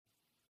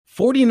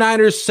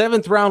49ers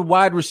seventh round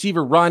wide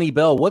receiver Ronnie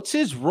Bell. What's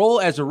his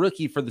role as a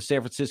rookie for the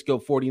San Francisco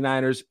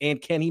 49ers?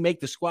 And can he make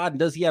the squad? And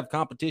does he have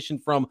competition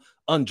from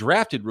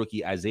undrafted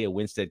rookie Isaiah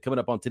Winstead? Coming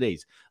up on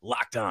today's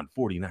Locked On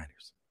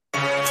 49ers.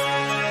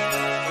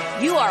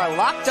 You are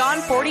Locked On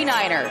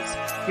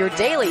 49ers, your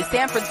daily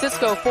San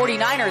Francisco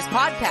 49ers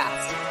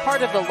podcast,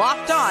 part of the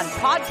Locked On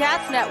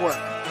Podcast Network,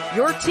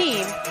 your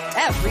team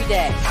every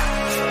day.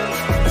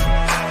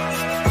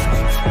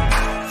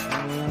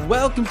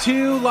 Welcome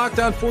to Locked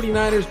On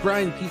 49ers.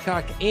 Brian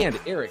Peacock and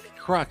Eric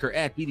Crocker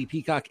at BD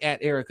Peacock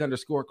at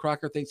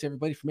Eric_Crocker. Thanks,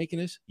 everybody, for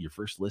making us your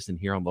first listen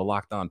here on the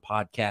Locked On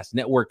Podcast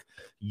Network,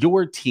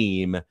 your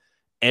team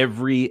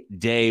every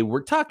day.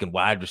 We're talking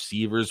wide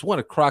receivers, one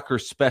of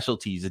Crocker's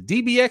specialties, a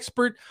DB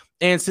expert.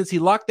 And since he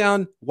locked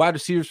down wide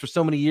receivers for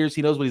so many years,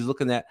 he knows what he's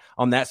looking at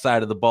on that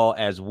side of the ball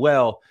as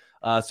well.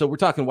 So we're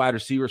talking wide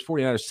receivers,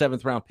 49ers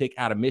seventh round pick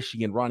out of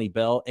Michigan, Ronnie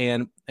Bell,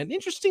 and an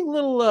interesting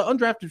little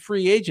undrafted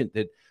free agent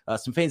that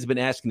some fans have been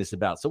asking us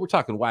about. So we're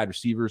talking wide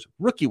receivers,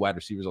 rookie wide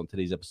receivers on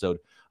today's episode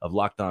of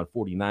Locked On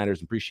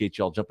 49ers. Appreciate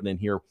y'all jumping in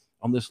here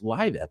on this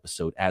live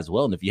episode as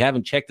well. And if you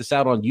haven't checked us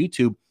out on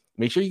YouTube,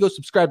 make sure you go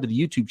subscribe to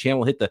the YouTube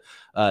channel, hit the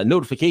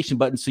notification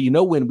button so you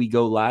know when we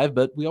go live.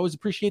 But we always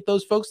appreciate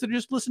those folks that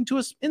just listen to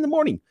us in the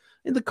morning,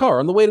 in the car,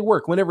 on the way to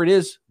work, whenever it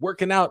is,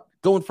 working out,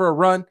 going for a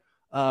run.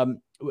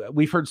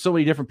 We've heard so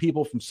many different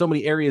people from so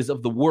many areas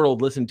of the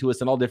world listen to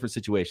us in all different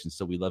situations.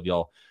 So we love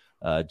y'all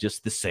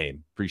just the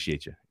same.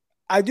 Appreciate you.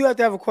 I do have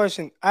to have a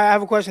question. I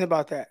have a question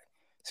about that.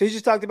 So you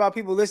just talked about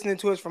people listening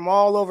to us from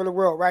all over the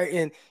world, right?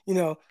 And,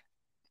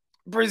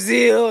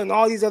 Brazil and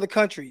all these other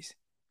countries.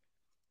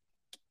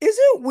 Is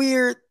it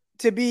weird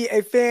to be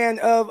a fan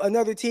of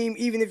another team,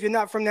 even if you're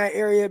not from that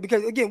area?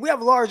 Because, again, we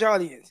have a large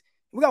audience.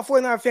 We got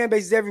 49 fan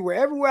bases everywhere.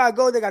 Everywhere I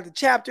go, they got the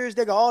chapters.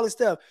 They got all this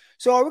stuff.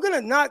 So are we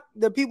going to knock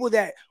the people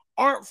that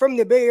aren't from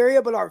the Bay Area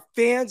but are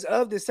fans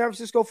of the San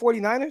Francisco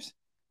 49ers?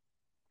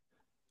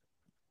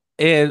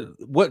 And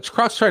what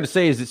Croc's trying to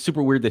say is it's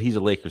super weird that he's a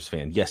Lakers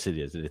fan. Yes, it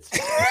is. It's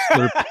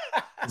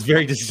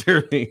very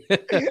disturbing.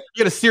 You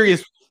got a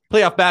serious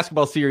playoff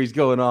basketball series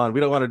going on.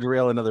 We don't want to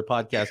derail another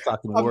podcast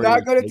talking. I'm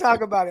not going to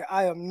talk about it.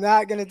 I am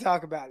not going to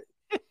talk about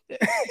it.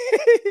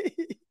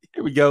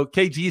 Here we go.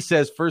 KG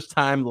says first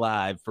time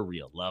live for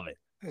real. Love it.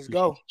 Let's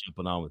go.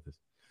 Jumping on with this.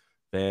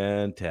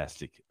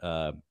 Fantastic.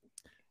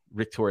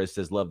 Rick Torres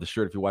says love the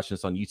shirt. If you're watching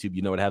this on YouTube,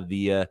 you know I have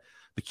the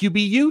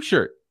QBU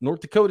shirt, North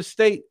Dakota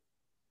State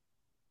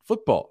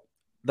football.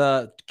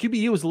 The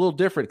QBU was a little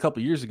different a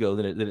couple of years ago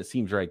than it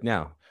seems right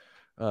now.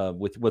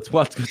 With what's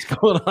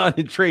going on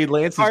in Trey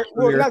Lance's career.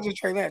 Well, not just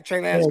Trey Lance,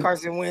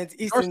 Carson Wentz,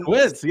 Carson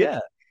Wentz, yeah.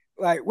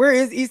 Like, where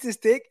is Easton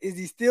Stick? Is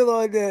he still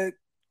on the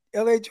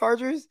LA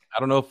Chargers? I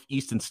don't know if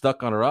Easton's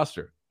stuck on a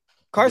roster.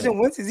 Carson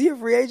Wentz, is he a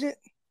free agent?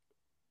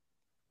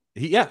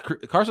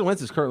 Carson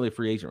Wentz is currently a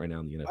free agent right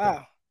now in the NFL.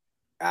 Wow.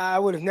 I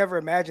would have never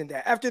imagined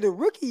that. After the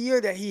rookie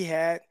year that he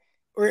had,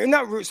 or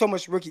not so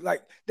much rookie,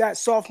 like that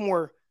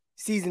sophomore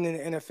season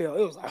in the NFL,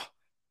 it was like,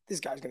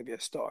 this guy's going to be a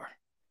star.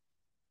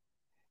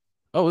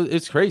 Oh,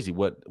 it's crazy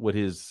what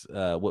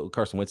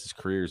Carson Wentz's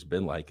career has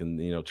been like.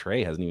 And,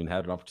 Trey hasn't even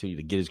had an opportunity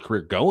to get his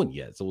career going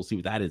yet. So we'll see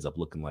what that ends up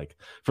looking like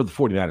for the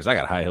 49ers. I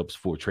got high hopes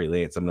for Trey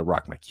Lance. I'm going to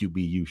rock my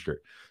QBU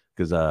shirt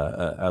because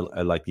I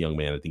like the young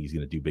man. I think he's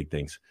going to do big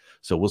things.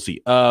 So we'll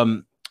see.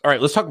 All right,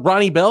 let's talk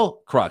Ronnie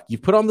Bell, Croc.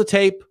 You've put on the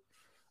tape.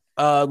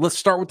 Let's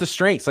start with the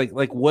strengths.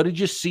 Like, what did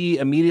you see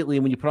immediately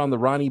when you put on the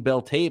Ronnie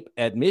Bell tape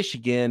at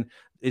Michigan?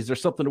 Is there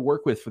something to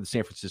work with for the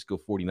San Francisco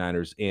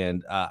 49ers?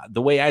 And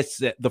the way I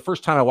said, the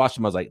first time I watched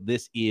him, I was like,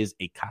 this is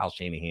a Kyle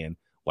Shanahan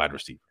wide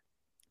receiver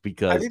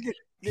because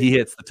he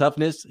hits the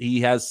toughness.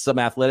 He has some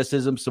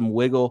athleticism, some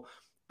wiggle,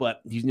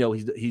 but he's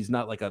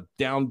not like a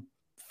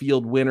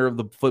downfield winner of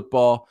the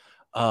football.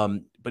 But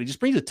he just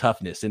brings a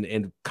toughness.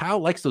 And Kyle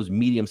likes those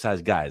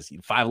medium-sized guys,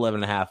 5'11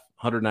 and a half,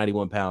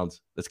 191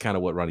 pounds. That's kind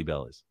of what Ronnie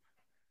Bell is.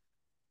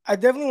 I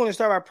definitely want to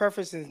start by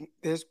prefacing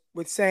this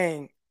with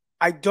saying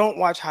I don't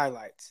watch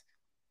highlights,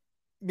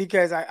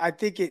 because I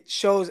think it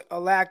shows a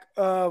lack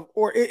of,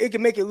 or it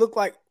can make it look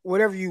like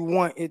whatever you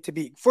want it to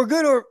be, for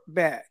good or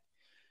bad.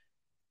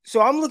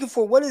 So I'm looking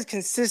for what is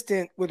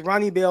consistent with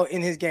Ronnie Bell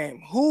in his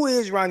game. Who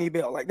is Ronnie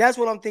Bell? Like, that's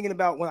what I'm thinking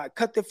about when I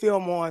cut the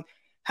film on.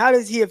 How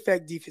does he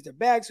affect defensive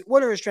backs?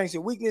 What are his strengths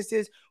and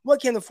weaknesses?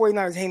 What can the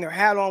 49ers hang their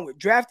hat on with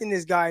drafting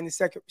this guy in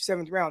the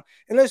seventh round?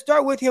 And let's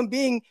start with him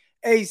being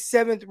a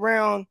seventh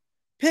round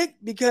pick,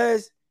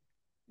 because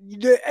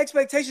the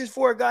expectations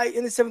for a guy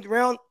in the seventh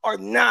round are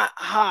not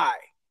high.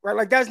 Right,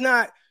 like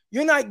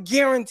you're not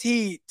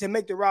guaranteed to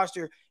make the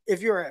roster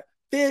if you're a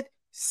fifth,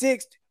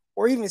 sixth,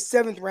 or even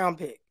seventh round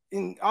pick,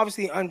 and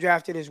obviously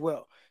undrafted as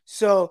well.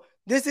 So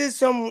this is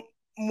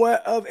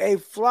somewhat of a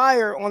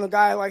flyer on a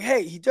guy. Like,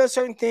 hey, he does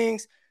certain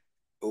things.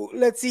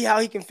 Let's see how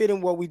he can fit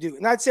in what we do.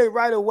 And I'd say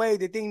right away,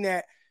 the thing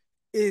that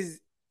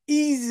is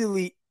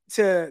easily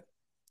to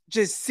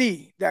just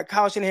see that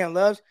Kyle Shanahan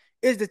loves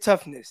is the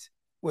toughness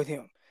with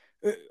him.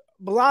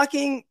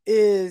 Blocking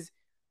is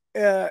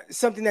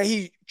something that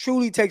he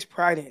truly takes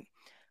pride in.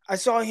 I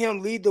saw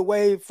him lead the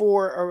way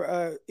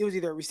for it was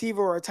either a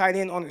receiver or a tight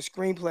end on a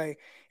screenplay,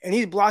 and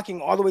he's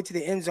blocking all the way to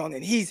the end zone,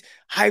 and he's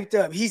hyped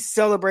up. He's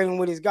celebrating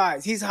with his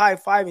guys. He's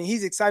high-fiving.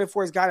 He's excited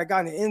for his guy that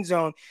got in the end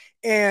zone.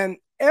 And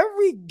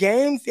every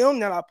game film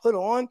that I put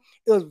on,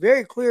 it was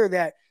very clear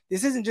that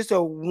this isn't just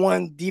a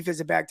one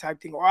defensive back type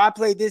thing, or I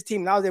played this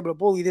team and I was able to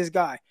bully this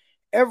guy.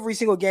 Every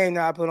single game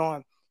that I put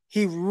on,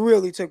 he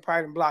really took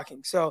pride in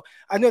blocking. So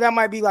I know that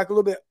might be like a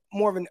little bit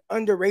more of an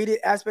underrated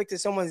aspect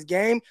of someone's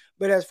game,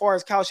 but as far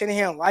as Kyle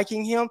Shanahan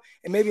liking him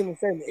and maybe in a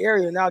certain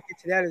area, and I'll get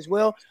to that as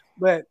well,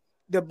 but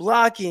the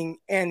blocking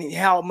and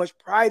how much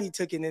pride he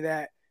took into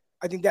that,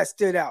 I think that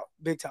stood out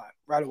big time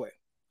right away.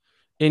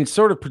 And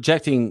sort of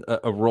projecting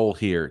a role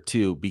here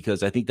too,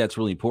 because I think that's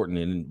really important.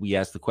 And we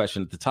asked the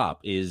question at the top,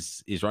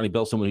 is Ronnie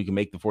Bell someone who can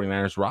make the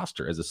 49ers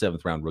roster as a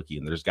 7th round rookie?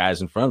 And there's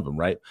guys in front of him,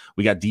 right?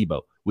 We got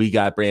Debo, we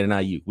got Brandon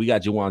Ayuk, we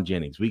got Jawan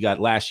Jennings, we got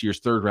last year's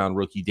 3rd round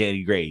rookie,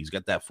 Danny Gray. He's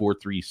got that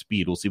 4.3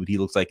 speed. We'll see what he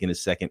looks like in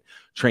his second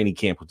training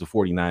camp with the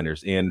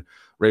 49ers. And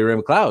Ray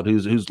McCloud,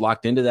 who's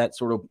locked into that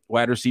sort of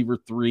wide receiver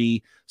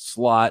 3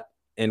 slot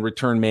and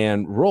return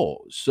man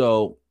role.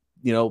 So,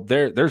 you know,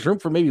 there's room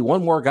for maybe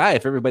one more guy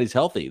if everybody's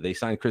healthy. They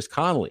signed Chris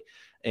Conley.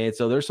 And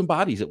so there's some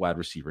bodies at wide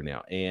receiver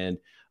now. And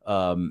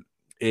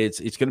it's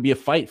going to be a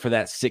fight for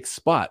that 6th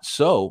spot.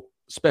 So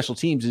special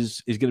teams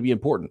is going to be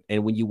important.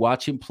 And when you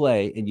watch him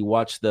play and you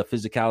watch the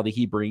physicality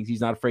he brings,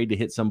 he's not afraid to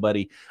hit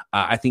somebody.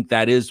 I think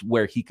that is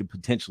where he could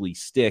potentially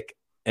stick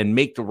and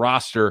make the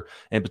roster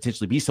and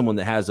potentially be someone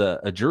that has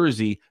a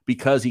jersey,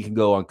 because he can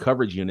go on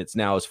coverage units.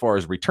 Now, as far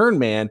as return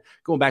man,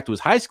 going back to his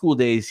high school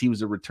days, he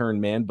was a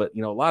return man, but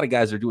you know, a lot of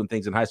guys are doing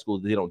things in high school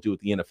that they don't do at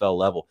the NFL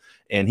level.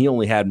 And he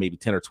only had maybe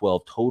 10 or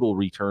 12 total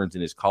returns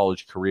in his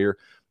college career.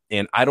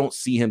 And I don't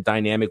see him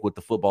dynamic with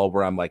the football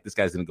where I'm like, this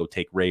guy's going to go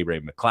take Ray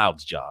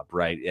McCloud's job,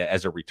 right,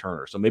 as a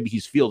returner. So maybe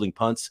he's fielding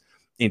punts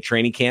in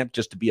training camp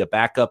just to be a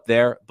backup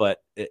there. But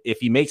if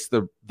he makes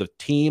the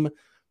team,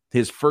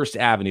 his first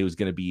avenue is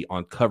going to be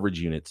on coverage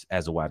units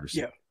as a wide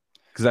receiver.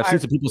 Because I've seen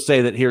some people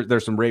say that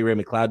there's some Ray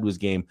McCloud to his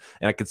game,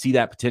 and I could see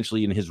that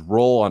potentially in his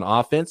role on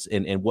offense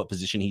and what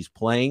position he's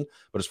playing.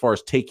 But as far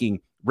as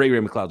taking Ray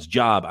McCloud's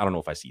job, I don't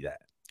know if I see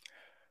that.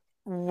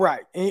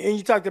 Right. And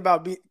you talked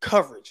about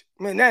coverage.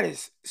 Man, that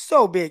is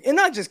so big. And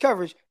not just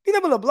coverage, being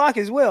able to block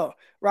as well,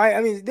 right?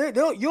 I mean,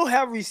 you'll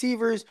have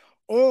receivers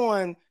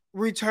on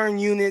return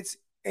units,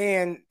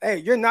 and hey,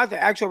 you're not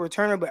the actual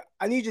returner, but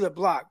I need you to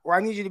block, or I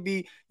need you to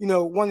be, you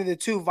know, one of the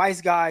 2 vice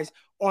guys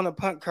on a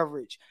punt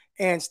coverage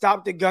and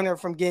stop the gunner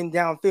from getting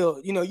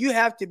downfield. You know, you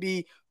have to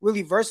be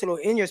really versatile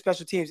in your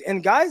special teams.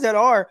 And guys that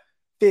are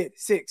 5th,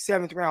 6th,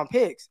 7th round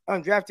picks,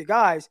 undrafted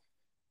guys,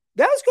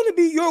 that's going to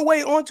be your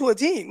way onto a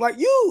team. Like,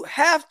 you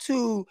have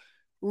to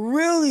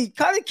really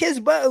kind of kiss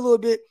butt a little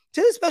bit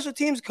to the special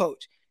teams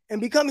coach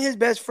and become his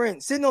best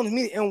friend, sitting on the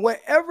meeting. And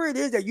whatever it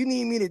is that you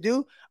need me to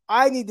do,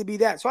 I need to be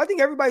that. So I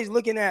think everybody's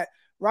looking at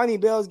Ronnie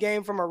Bell's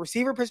game from a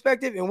receiver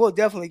perspective, and we'll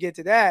definitely get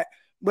to that.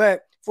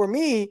 But for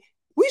me,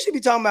 we should be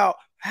talking about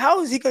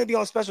how is he going to be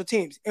on special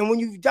teams? And when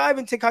you dive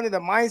into kind of the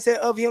mindset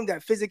of him,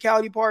 that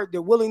physicality part,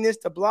 the willingness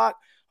to block,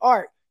 all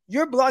right,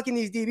 you're blocking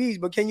these DBs,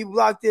 but can you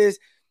block this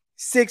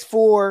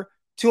 6'4",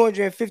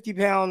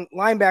 250-pound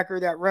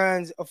linebacker that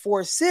runs a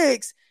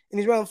 4.6 and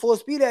he's running full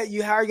speed at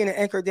you? How are you going to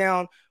anchor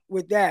down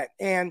with that?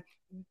 And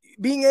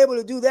being able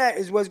to do that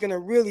is what's going to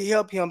really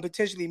help him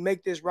potentially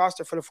make this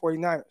roster for the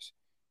 49ers.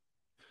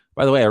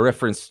 By the way, I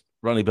referenced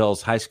Ronnie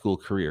Bell's high school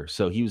career.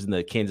 So he was in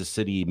the Kansas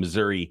City,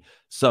 Missouri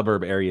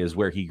suburb areas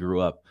where he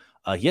grew up.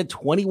 He had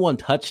 21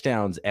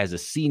 touchdowns as a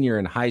senior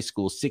in high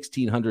school,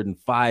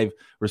 1,605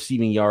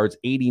 receiving yards,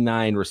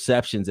 89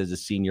 receptions as a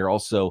senior,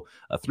 also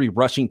 3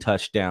 rushing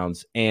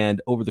touchdowns.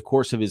 And over the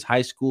course of his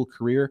high school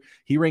career,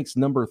 he ranks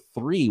number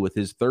 3 with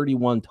his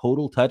 31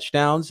 total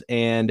touchdowns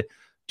and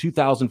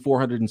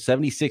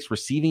 2,476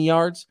 receiving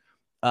yards.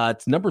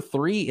 It's number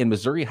 3 in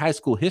Missouri high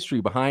school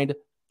history behind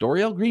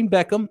Dorial Green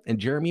Beckham and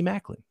Jeremy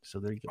Maclin. So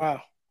there you go.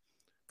 Wow.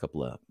 A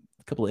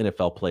couple of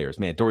NFL players.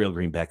 Man, Dorial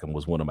Green Beckham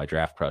was one of my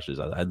draft crushes.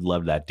 I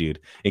loved that dude.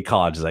 In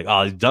college, it's like,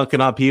 oh, he's dunking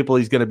on people.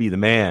 He's going to be the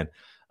man.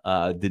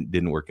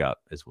 Didn't work out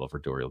as well for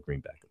Dorial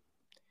Green Beckham.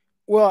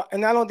 Well,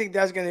 and I don't think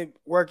that's going to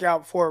work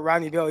out for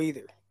Ronnie Bell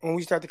either. When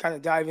we start to kind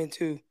of dive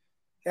into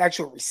the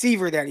actual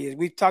receiver that he is,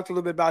 we've talked a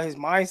little bit about his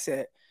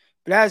mindset,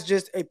 but as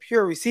just a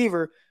pure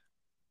receiver,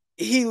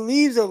 he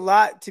leaves a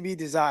lot to be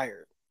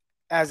desired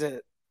as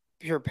a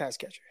pure pass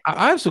catcher.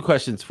 I have some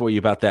questions for you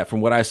about that from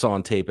what I saw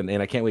on tape, and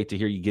I can't wait to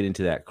hear you get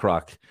into that,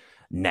 Croc,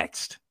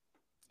 next.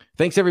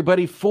 Thanks,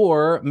 everybody,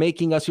 for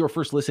making us your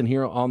first listen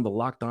here on the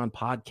Locked On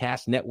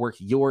Podcast Network,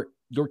 your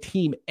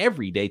team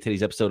every day.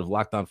 Today's episode of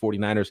Locked On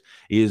 49ers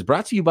is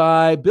brought to you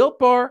by Built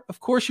Bar. Of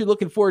course, you're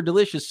looking for a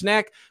delicious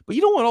snack, but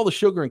you don't want all the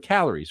sugar and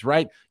calories,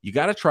 right? You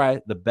got to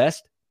try the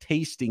best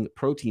tasting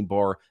protein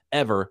bar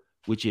ever,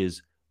 which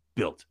is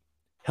Built.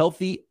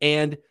 Healthy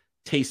and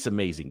tastes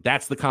amazing.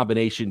 That's the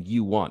combination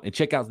you want. And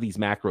check out these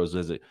macros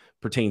as it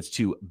pertains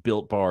to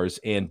Built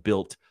Bars and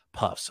Built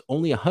puffs.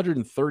 Only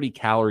 130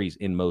 calories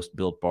in most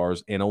Built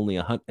bars and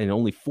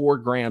only 4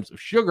 grams of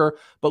sugar,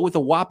 but with a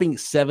whopping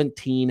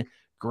 17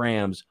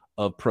 grams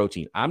of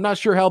protein. I'm not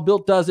sure how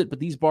Built does it, but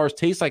these bars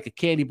taste like a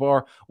candy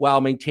bar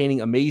while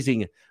maintaining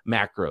amazing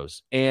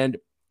macros. And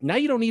now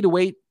you don't need to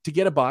wait to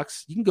get a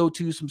box. You can go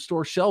to some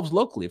store shelves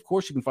locally. Of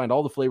course, you can find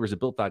all the flavors at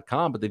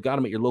Built.com, but they've got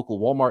them at your local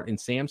Walmart and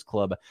Sam's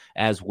Club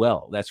as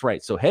well. That's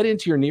right. So head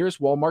into your nearest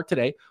Walmart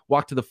today,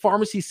 walk to the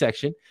pharmacy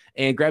section,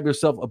 and grab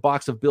yourself a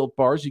box of Built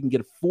bars. You can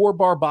get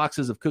 4-bar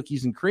boxes of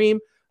cookies and cream,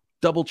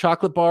 double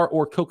chocolate bar,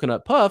 or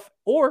coconut puff.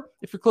 Or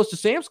if you're close to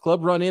Sam's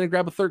Club, run in and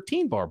grab a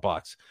 13-bar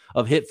box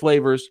of hit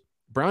flavors,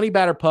 brownie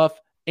batter puff,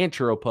 and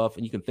churro puff,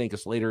 and you can thank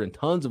us later in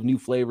tons of new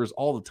flavors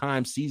all the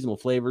time, seasonal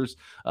flavors.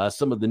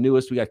 Some of the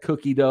newest, we got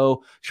cookie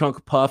dough,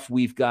 chunk puff,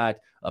 we've got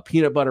a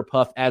peanut butter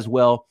puff as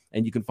well,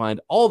 and you can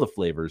find all the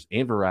flavors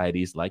and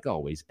varieties, like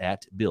always,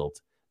 at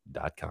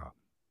Built.com.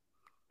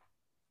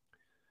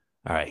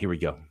 All right, here we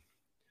go.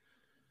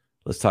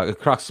 Let's talk.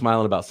 Croc's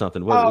smiling about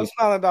something. I was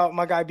smiling about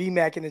my guy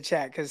B-Mac in the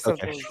chat because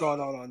something was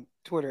going on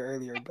Twitter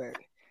earlier,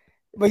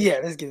 but yeah,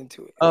 let's get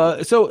into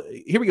it. So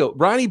here we go.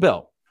 Ronnie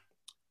Bell.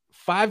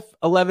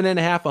 5'11 and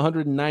a half,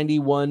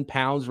 191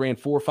 pounds, ran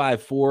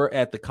 4.54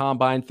 at the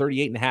combine,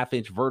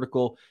 38.5-inch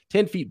vertical,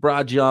 10 feet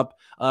broad jump.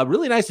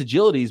 Really nice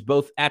agilities,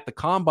 both at the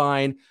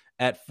combine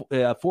at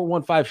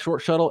 4.15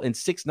 short shuttle and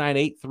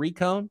 6.98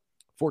 3-cone,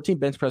 14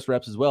 bench press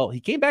reps as well.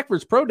 He came back for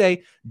his pro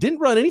day, didn't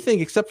run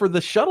anything except for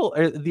the shuttle,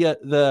 or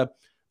the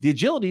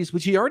agilities,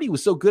 which he already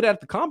was so good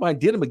at the combine,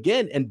 did them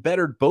again and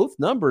bettered both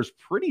numbers.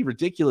 Pretty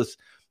ridiculous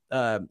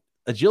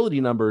agility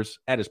numbers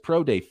at his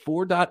pro day,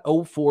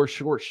 4.04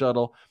 short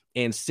shuttle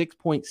and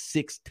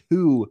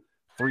 6.62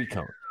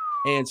 3-cone.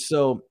 And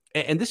so,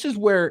 and this is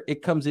where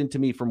it comes into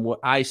me from what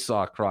I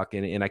saw, Croc,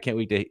 and I can't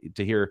wait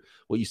to hear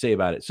what you say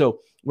about it. So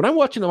when I'm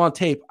watching him on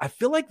tape, I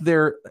feel like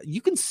you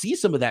can see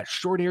some of that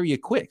short area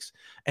quicks,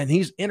 and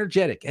he's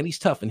energetic and he's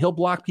tough and he'll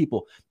block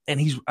people.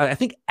 And I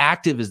think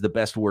active is the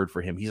best word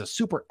for him. He's a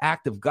super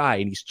active guy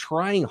and he's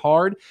trying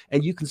hard,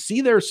 and you can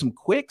see there are some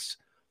quicks,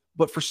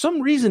 but for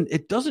some reason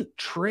it doesn't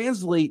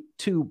translate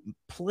to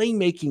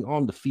playmaking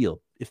on the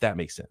field, if that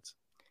makes sense.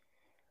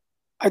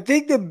 I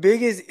think the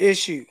biggest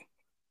issue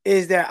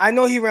is that I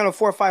know he ran a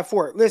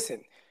 4.54.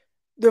 Listen,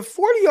 the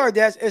 40-yard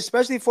dash,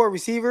 especially for a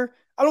receiver,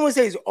 I don't want to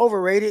say it's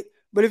overrated,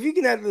 but if you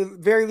can at the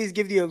very least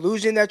give the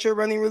illusion that you're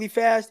running really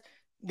fast,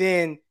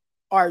 then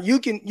all right, you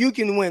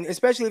can win,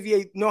 especially if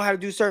you know how to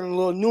do certain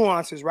little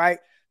nuances, right?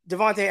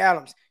 Devontae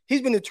Adams,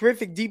 he's been a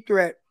terrific deep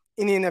threat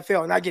in the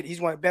NFL, and I get it, he's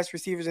one of the best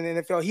receivers in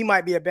the NFL. He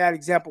might be a bad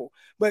example,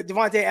 but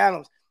Devontae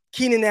Adams,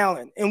 Keenan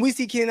Allen, and we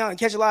see Keenan Allen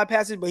catch a lot of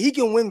passes, but he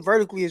can win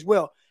vertically as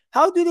well.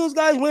 How do those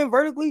guys win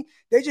vertically?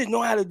 They just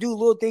know how to do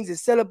little things to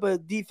set up a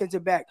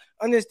defensive back,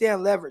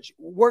 understand leverage,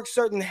 work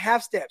certain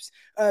half steps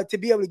to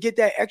be able to get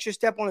that extra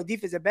step on a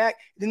defensive back.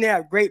 Then they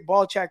have great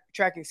ball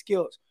tracking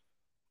skills.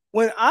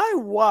 When I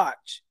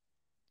watch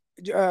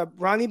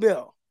Ronnie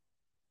Bell,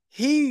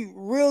 he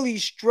really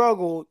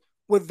struggled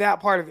with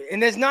that part of it.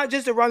 And that's not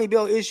just a Ronnie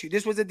Bell issue.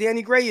 This was a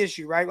Danny Gray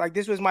issue, right? Like,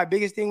 this was my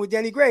biggest thing with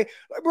Danny Gray.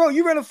 Like, bro,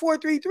 you ran a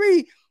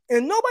 4.33.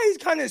 And nobody's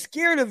kind of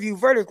scared of you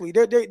vertically.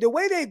 The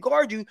way they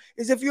guard you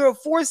is if you're a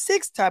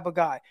 4.6 type of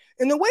guy.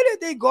 And the way that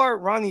they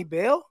guard Ronnie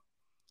Bell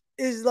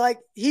is like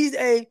he's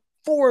a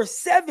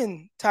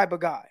 4.7 type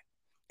of guy.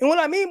 And what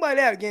I mean by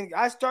that, again,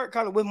 I start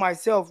kind of with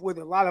myself with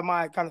a lot of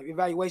my kind of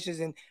evaluations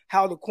and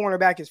how the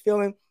cornerback is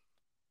feeling.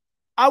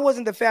 I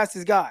wasn't the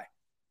fastest guy,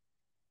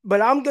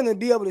 but I'm going to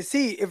be able to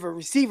see if a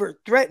receiver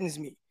threatens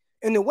me.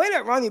 And the way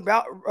that Ronnie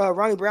Brown,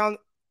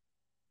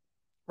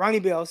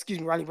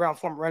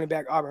 former running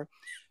back Auburn,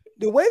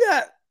 the way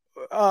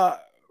that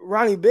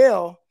Ronnie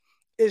Bell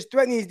is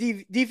threatening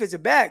his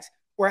defensive backs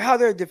or how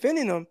they're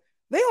defending them,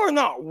 they are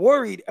not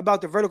worried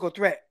about the vertical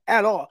threat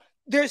at all.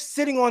 They're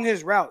sitting on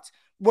his routes,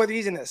 whether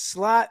he's in a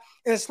slot.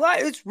 In a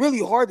slot, it's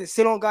really hard to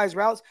sit on guys'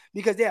 routes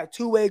because they have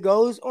two-way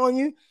goes on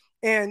you.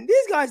 And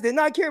these guys did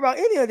not care about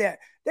any of that.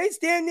 They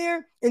stand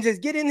there and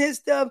just get in his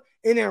stuff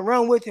and then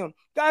run with him.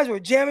 Guys were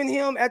jamming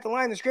him at the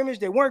line of scrimmage.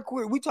 They weren't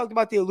quick. We talked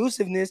about the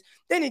elusiveness.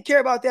 They didn't care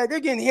about that. They're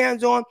getting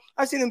hands-on.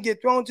 I seen them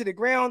get thrown to the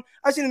ground.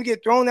 I seen them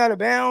get thrown out of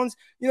bounds.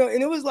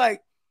 And it was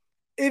like,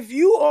 if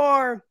you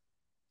are,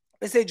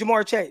 let's say,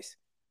 Jamar Chase,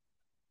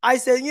 I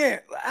said, yeah,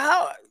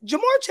 how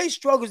Jamar Chase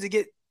struggles to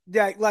get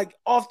that like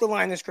off the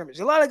line of scrimmage.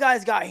 A lot of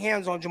guys got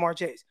hands on Jamar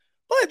Chase.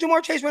 But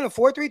Jamar Chase ran a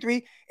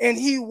 4.33, and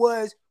he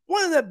was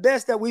one of the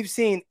best that we've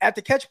seen at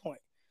the catch point.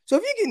 So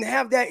if you can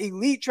have that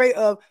elite trait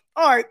of,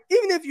 all right,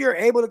 even if you're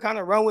able to kind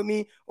of run with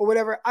me or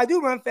whatever, I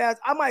do run fast.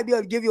 I might be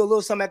able to give you a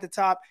little something at the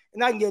top,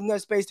 and I can get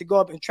enough space to go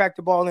up and track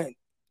the ball in.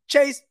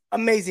 Chase,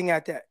 amazing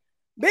at that.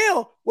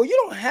 Bell, well, you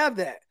don't have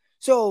that.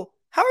 So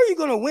how are you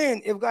going to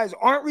win if guys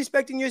aren't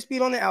respecting your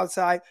speed on the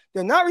outside?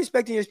 They're not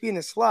respecting your speed in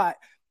the slot.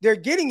 They're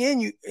getting in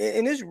you,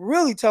 and it's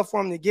really tough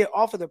for them to get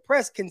off of the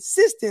press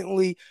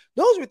consistently.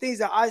 Those were things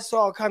that I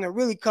saw kind of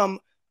really come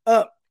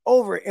up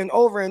over and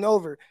over and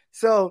over.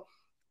 So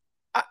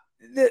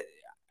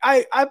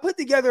I put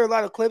together a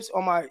lot of clips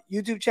on my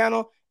YouTube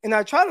channel, And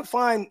I try to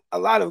find a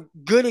lot of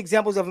good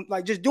examples of him,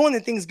 like just doing the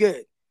things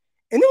good.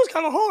 And it was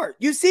kind of hard.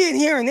 You see it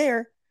here and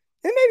there.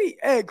 And maybe,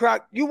 hey,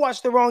 Croc, you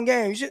watched the wrong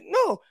game.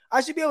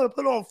 I should be able to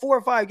put on 4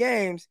 or 5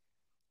 games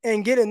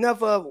and get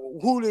enough of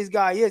who this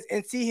guy is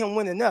and see him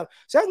win enough.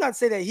 So that's not to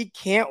say that he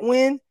can't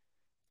win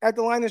at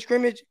the line of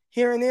scrimmage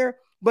here and there,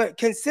 but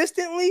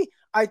consistently,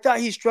 I thought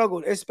he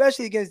struggled,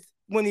 especially against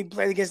when he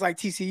played against like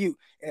TCU.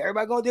 And they're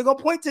gonna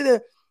point to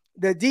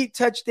the deep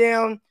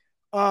touchdown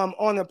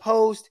on the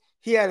post.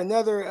 He had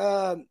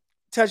another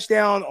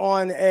touchdown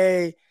on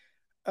a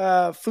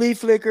flea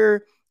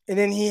flicker, and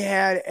then he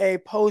had a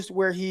post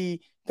where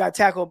he got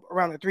tackled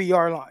around the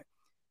 3-yard line.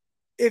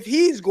 If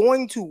he's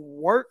going to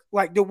work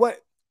like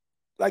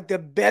the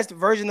best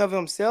version of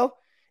himself,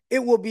 it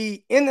will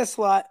be in the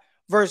slot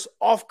versus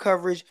off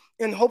coverage,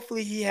 and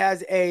hopefully he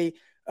has a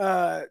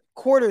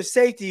quarter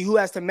safety who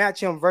has to match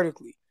him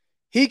vertically.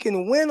 He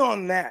can win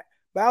on that,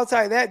 but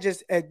outside of that,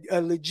 just a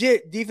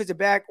legit defensive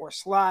back or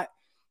slot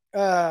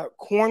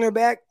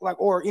cornerback,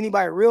 or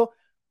anybody real,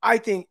 I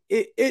think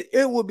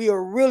it would be a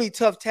really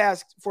tough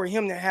task for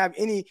him to have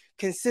any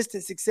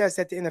consistent success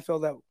at the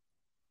NFL level.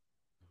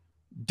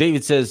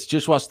 David says,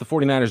 just watched the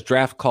 49ers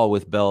draft call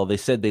with Bell. They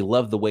said they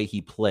love the way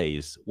he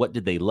plays. What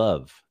did they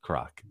love,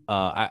 Croc?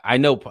 I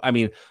know,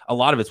 a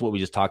lot of it's what we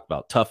just talked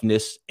about.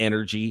 Toughness,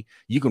 energy.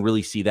 You can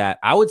really see that.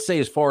 I would say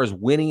as far as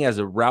winning as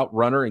a route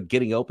runner and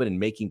getting open and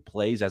making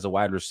plays as a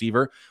wide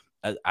receiver,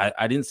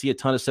 I didn't see a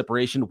ton of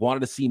separation. Wanted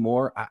to see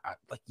more.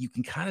 You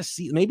can kind of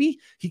see maybe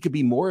he could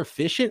be more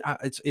efficient.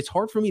 It's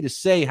hard for me to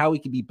say how he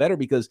could be better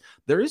because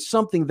there is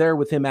something there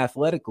with him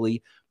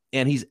athletically,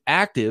 and he's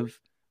active.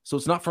 So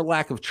it's not for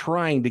lack of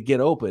trying to get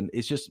open.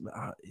 It's just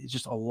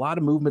a lot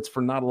of movements for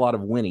not a lot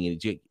of winning.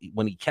 And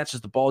when he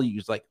catches the ball,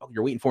 you're like, oh,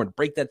 you're waiting for him to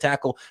break that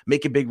tackle,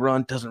 make a big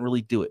run. Doesn't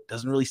really do it.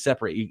 Doesn't really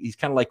separate. He's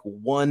kind of like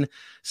one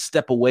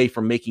step away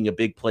from making a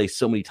big play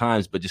so many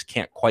times, but just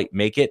can't quite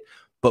make it.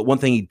 But one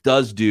thing he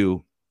does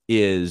do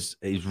is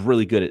he's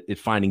really good at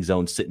finding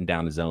zones, sitting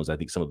down in zones. I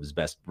think some of his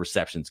best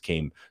receptions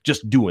came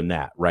just doing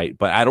that, right?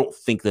 But I don't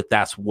think that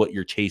that's what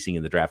you're chasing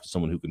in the draft, is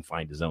someone who can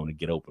find a zone and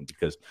get open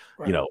because,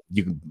 right.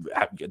 You can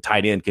have,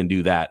 tight end can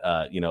do that.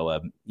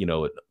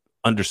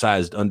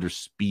 Undersized,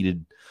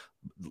 underspeeded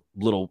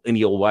little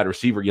any old wide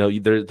receiver.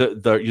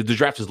 The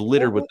draft is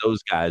littered with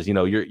those guys.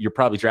 You're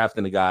probably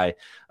drafting a guy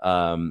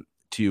that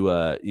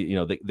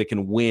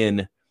can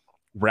win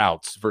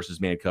routes versus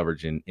man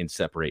coverage and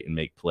separate and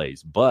make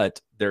plays. But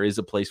there is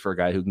a place for a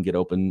guy who can get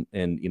open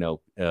and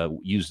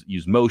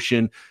use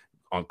motion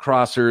on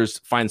crossers,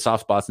 find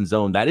soft spots in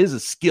zone. That is a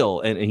skill,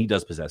 and he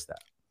does possess that.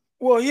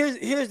 Well,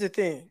 here's the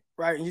thing,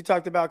 right? And you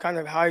talked about kind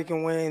of how he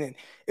can win. And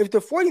if the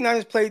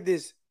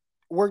 49ers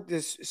worked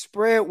this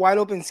spread wide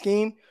open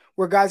scheme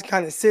where guys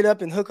kind of sit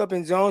up and hook up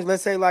in zones,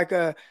 let's say like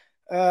a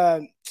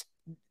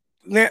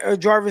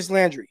Jarvis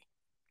Landry,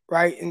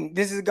 right? And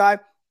this is a guy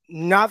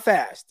not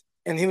fast.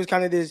 And he was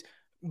kind of this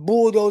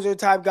bulldozer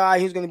type guy.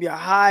 He was going to be a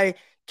high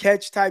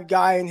catch type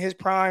guy in his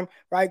prime,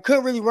 right?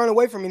 Couldn't really run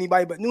away from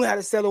anybody, but knew how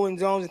to settle in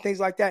zones and things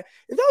like that.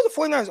 If that was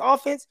the 49ers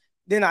offense,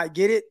 then I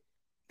get it.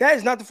 That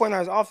is not the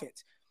 49ers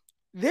offense.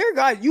 Their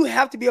guys, you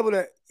have to be able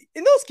to,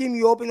 and they'll scheme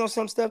you open on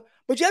some stuff,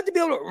 but you have to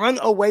be able to run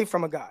away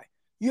from a guy.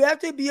 You have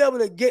to be able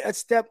to get a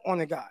step on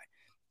a guy.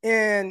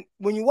 And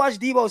when you watch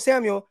Deebo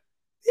Samuel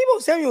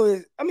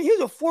is,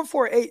 he's a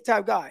 4.48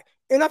 type guy.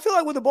 And I feel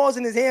like with the balls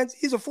in his hands,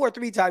 he's a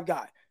 4.3 type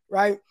guy.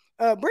 Right?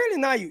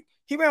 Brandon Ayuk,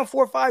 he ran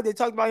 4.5. They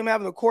talked about him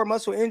having a core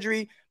muscle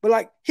injury,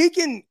 but he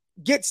can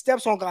get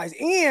steps on guys,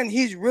 and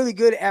he's really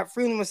good at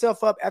freeing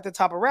himself up at the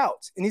top of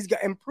routes, and he's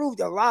got improved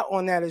a lot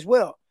on that as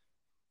well.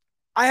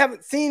 I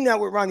haven't seen that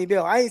with Ronnie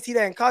Bell. I didn't see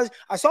that in college.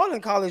 I saw it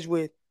in college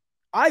with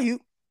Ayuk.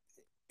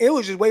 It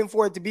was just waiting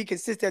for it to be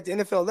consistent at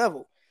the NFL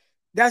level.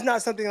 That's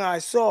not something that I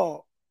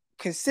saw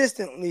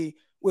consistently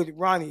with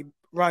Ronnie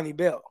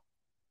Bell.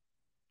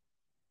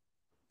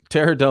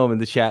 Terra Dome in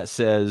the chat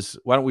says,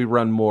 why don't we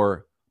run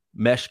more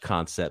mesh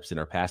concepts in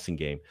our passing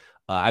game?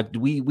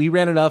 We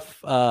ran enough.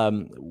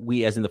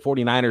 We, as in the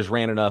 49ers,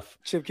 ran enough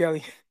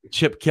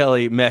Chip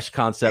Kelly mesh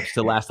concepts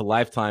to last a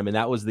lifetime. And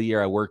that was the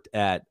year I worked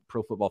at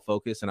Pro Football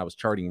Focus, and I was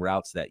charting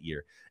routes that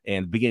year.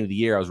 And beginning of the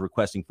year, I was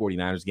requesting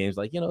 49ers games,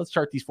 let's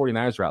chart these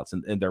 49ers routes.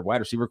 And their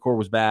wide receiver core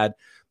was bad.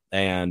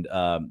 And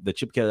the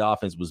Chip Kelly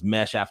offense was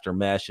mesh after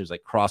mesh. It was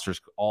like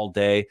crossers all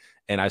day.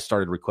 And I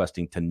started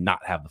requesting to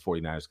not have the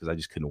 49ers because I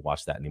just couldn't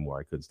watch that anymore.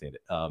 I couldn't stand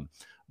it.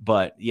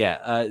 But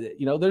yeah,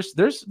 there's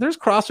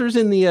crossers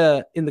in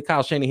the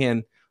Kyle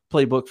Shanahan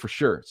playbook for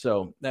sure.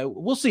 So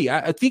we'll see.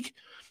 I think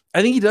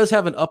he does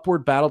have an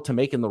upward battle to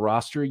make in the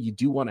roster. You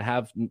do want to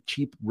have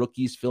cheap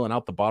rookies filling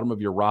out the bottom of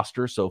your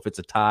roster. So if it's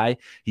a tie,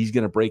 he's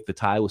going to break the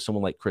tie with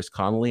someone like Chris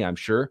Connolly, I'm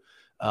sure.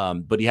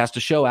 But he has to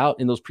show out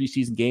in those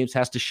preseason games,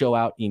 has to show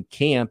out in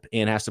camp,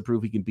 and has to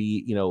prove he can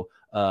be,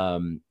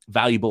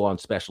 valuable on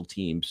special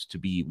teams to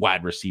be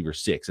wide receiver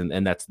 6.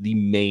 And that's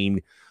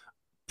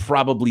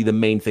probably the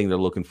main thing they're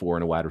looking for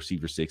in a wide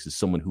receiver 6 is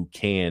someone who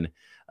can,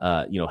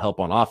 help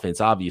on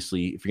offense,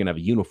 obviously, if you're going to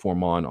have a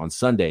uniform on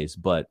Sundays.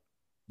 But,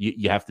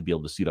 you have to be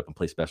able to suit up and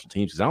play special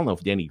teams, because I don't know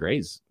if Danny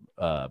Gray's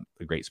a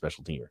great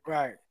special teamer.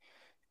 Right.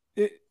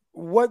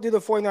 What do the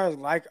 49ers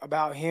like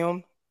about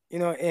him?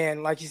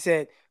 And like you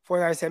said,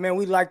 49ers said, man,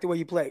 we like the way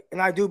you play.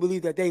 And I do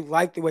believe that they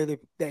like the way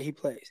that he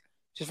plays,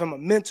 just from a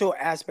mental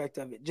aspect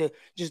of it.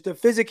 Just the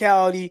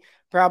physicality,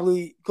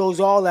 probably goes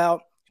all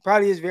out,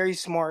 probably is very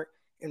smart.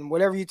 And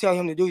whatever you tell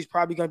him to do, he's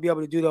probably going to be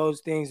able to do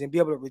those things and be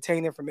able to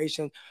retain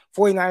information.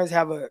 49ers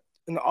have an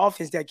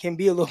offense that can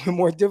be a little bit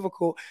more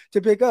difficult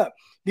to pick up.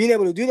 Being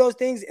able to do those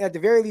things, at the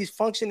very least,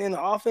 function in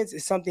the offense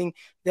is something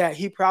that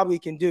he probably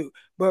can do.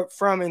 But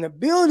from an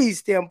ability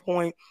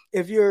standpoint,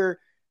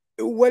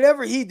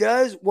 whatever he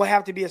does will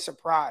have to be a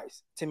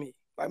surprise to me.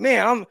 Like,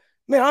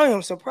 I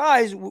am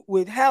surprised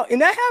with how,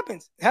 and that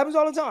happens. It happens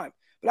all the time.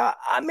 But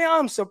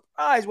I'm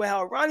surprised with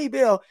how Ronnie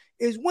Bell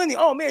is winning.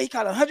 Oh man, he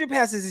caught 100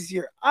 passes this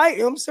year. I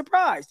am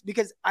surprised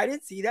because I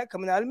didn't see that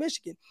coming out of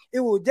Michigan.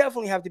 It will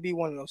definitely have to be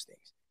one of those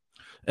things.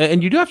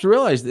 And you do have to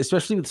realize,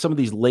 especially with some of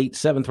these late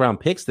 7th round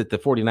picks that the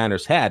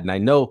 49ers had, and I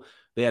know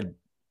they had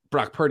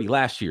Brock Purdy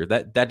last year,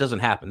 that doesn't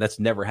happen. That's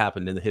never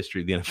happened in the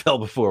history of the NFL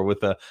before,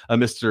 with a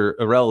Mr.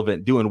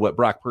 Irrelevant doing what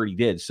Brock Purdy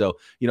did. So,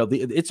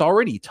 it's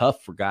already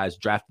tough for guys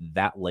drafted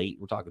that late.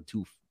 We're talking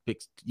 2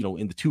 picks,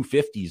 in the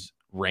 250s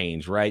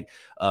range, right?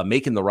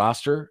 Making the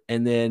roster,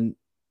 and then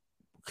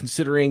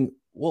considering,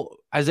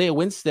 Isaiah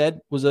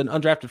Winstead was an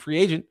undrafted free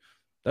agent.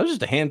 That was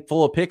just a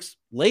handful of picks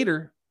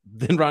later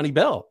than Ronnie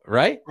Bell,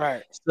 right?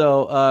 Right.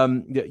 So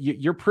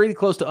you're pretty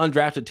close to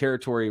undrafted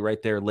territory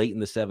right there late in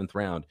the 7th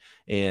round.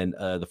 And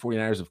the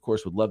 49ers, of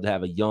course, would love to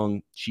have a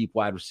young, cheap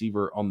wide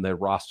receiver on their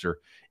roster.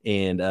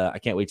 And I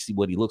can't wait to see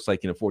what he looks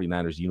like in a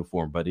 49ers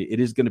uniform. But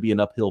it is going to be an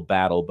uphill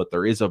battle. But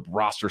there is a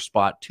roster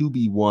spot to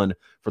be won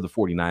for the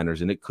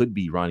 49ers. And it could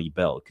be Ronnie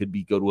Bell. It could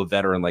be go to a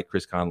veteran like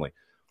Chris Conley.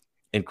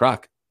 And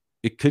Croc,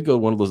 it could go to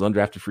one of those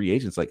undrafted free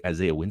agents like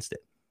Isaiah Winstead.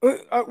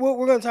 We're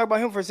going to talk about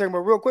him for a second.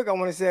 But real quick, I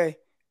want to say,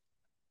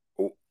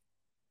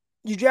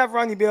 you draft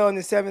Ronnie Bell in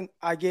the 7th.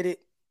 I get it.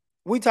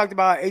 We talked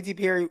about A.T.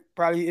 Perry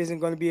probably isn't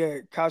going to be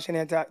a Kyle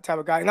Shanahan type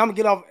of guy. And I'm going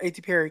to get off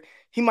A.T. Perry.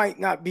 He might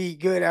not be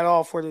good at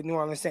all for the New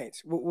Orleans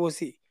Saints. We'll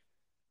see.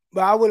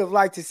 But I would have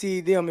liked to see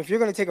them, if you're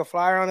going to take a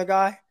flyer on a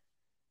guy,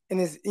 and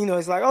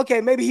it's like,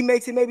 okay, maybe he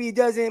makes it, maybe he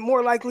doesn't.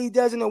 More likely he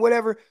doesn't, or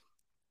whatever.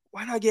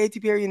 Why not get A.T.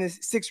 Perry in the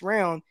 6th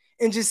round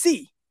and just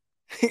see?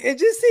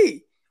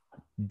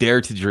 Dare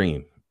to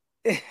dream.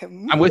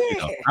 I'm with you,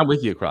 though. I'm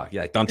with you, Croc.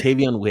 Yeah,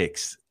 Dontavian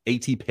Wicks,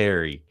 A.T.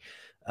 Perry.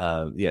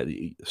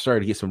 Started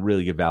to get some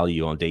really good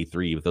value on day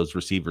 3 with those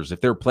receivers. If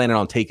they're planning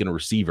on taking a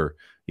receiver,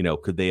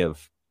 could they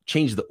have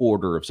changed the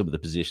order of some of the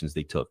positions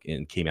they took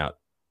and came out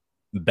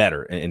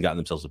better and gotten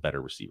themselves a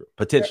better receiver?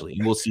 Potentially.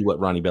 And we'll see what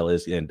Ronnie Bell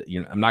is. And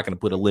I'm not going to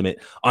put a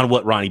limit on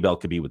what Ronnie Bell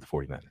could be with the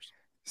 49ers.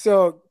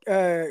 So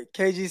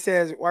KG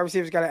says wide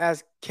receivers got to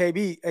ask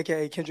KB,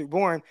 aka Kendrick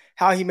Bourne,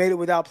 how he made it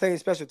without playing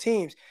special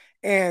teams.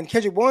 And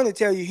Kendrick Bourne will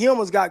tell you he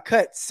almost got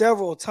cut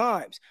several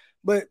times.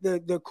 But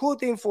the cool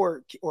thing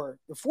or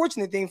the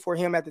fortunate thing for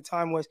him at the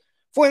time was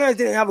 49ers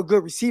didn't have a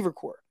good receiver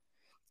core.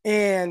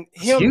 And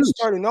him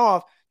starting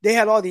off, they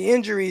had all the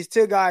injuries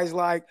to guys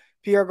like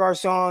Pierre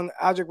Garçon,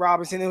 Aldrick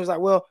Robinson. It was like,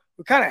 well,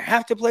 we kind of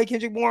have to play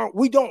Kendrick Bourne.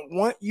 We don't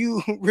want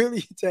you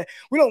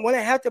we don't want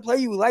to have to play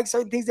you. We like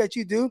certain things that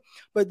you do.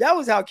 But that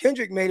was how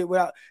Kendrick made it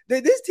without.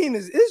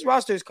 This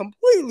roster is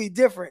completely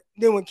different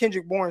than when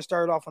Kendrick Bourne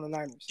started off on the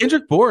Niners.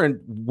 Kendrick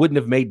Bourne wouldn't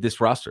have made this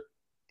roster.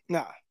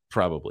 Nah.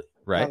 Probably,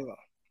 right?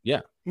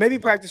 Yeah. Maybe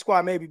practice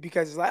squad, maybe,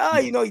 because it's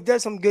like, he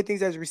does some good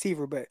things as a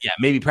receiver, but yeah,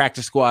 maybe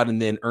practice squad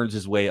and then earns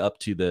his way up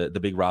to the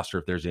big roster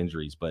if there's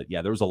injuries. But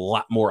yeah, there was a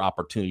lot more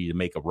opportunity to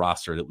make a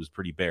roster that was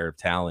pretty bare of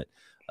talent,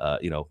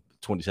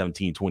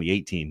 2017,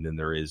 2018 than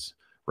there is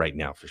right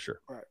now for sure.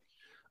 Right.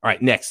 All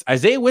right, next,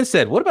 Isaiah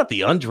Winstead. What about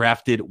the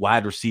undrafted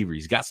wide receiver?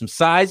 He's got some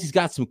size. He's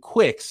got some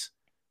quicks.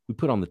 We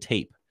put on the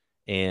tape.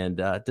 And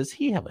does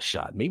he have a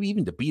shot? Maybe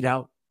even to beat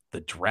out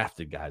the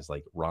drafted guys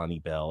like Ronnie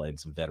Bell and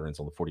some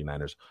veterans on the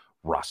 49ers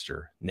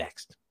roster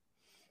next.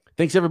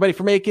 Thanks everybody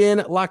for making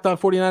Locked On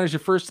 49ers your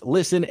first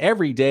listen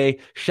every day.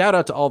 Shout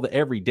out to all the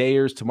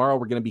everydayers. Tomorrow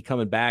we're going to be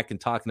coming back and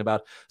talking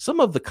about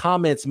some of the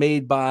comments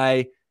made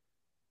by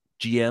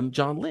GM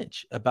John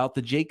Lynch about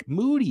the Jake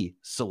Moody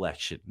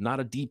selection.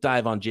 Not a deep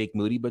dive on Jake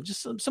Moody, but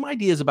just some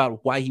ideas about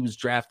why he was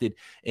drafted,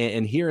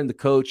 and hearing the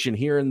coach and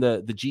hearing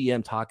the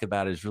GM talk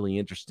about it is really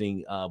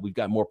interesting. We've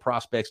got more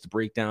prospects to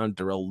break down.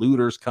 Darrell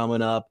Luter's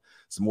coming up,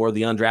 some more of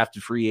the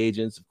undrafted free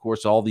agents, of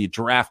course, all the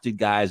drafted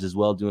guys as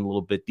well, doing a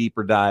little bit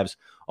deeper dives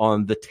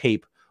on the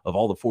tape of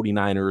all the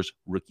 49ers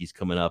rookies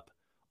coming up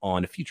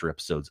on future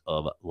episodes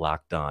of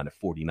Locked On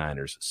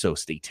 49ers. So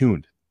stay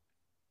tuned.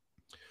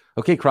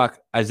 Okay, Croc,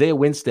 Isaiah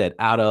Winstead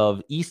out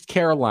of East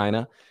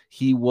Carolina.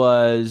 He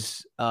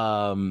was,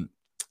 the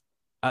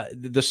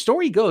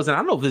story goes, and I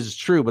don't know if this is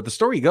true, but the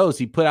story goes,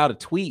 he put out a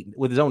tweet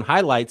with his own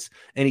highlights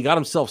and he got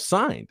himself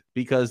signed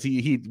because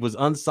he was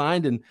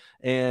unsigned.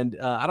 And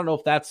I don't know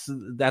if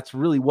that's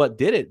really what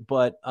did it,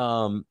 but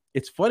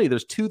it's funny.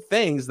 There's 2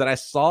 things that I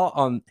saw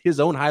on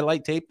his own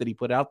highlight tape that he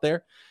put out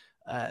there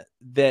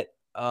that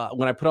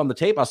when I put on the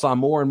tape, I saw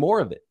more and more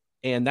of it.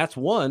 And that's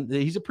one.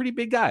 He's a pretty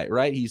big guy,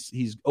 right?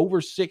 He's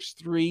over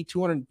 6'3",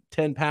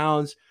 210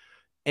 pounds,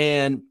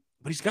 but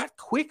he's got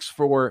quicks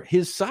for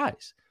his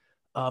size.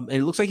 And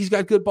it looks like he's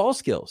got good ball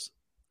skills.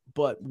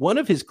 But one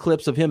of his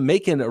clips of him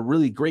making a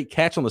really great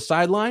catch on the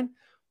sideline,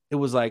 it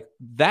was like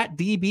that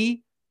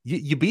DB,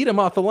 you beat him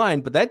off the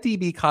line, but that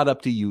DB caught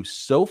up to you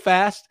so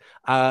fast.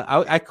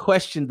 I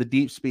questioned the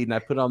deep speed, and I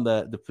put on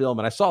the film,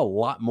 and I saw a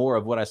lot more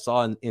of what I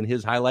saw in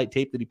his highlight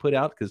tape that he put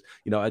out, because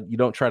you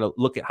don't try to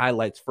look at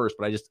highlights first,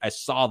 but I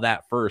saw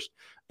that first,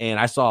 and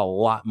I saw a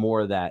lot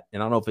more of that.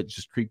 And I don't know if it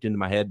just creeped into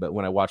my head, but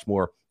when I watched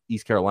more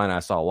East Carolina, I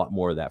saw a lot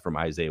more of that from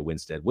Isaiah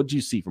Winstead. What did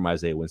you see from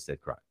Isaiah Winstead,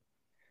 Croc?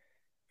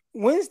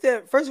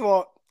 Winstead, first of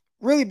all,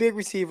 really big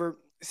receiver,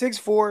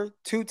 6'4",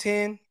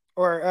 210.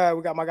 Or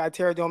we got my guy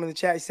Terra Dome in the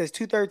chat. He says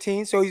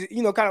 213. So he's,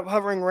 kind of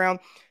hovering around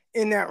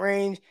in that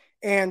range.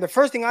 And the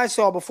first thing I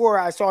saw before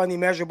I saw any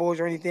measurables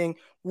or anything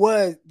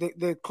was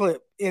the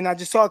clip. And I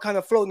just saw it kind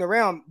of floating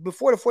around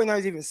before the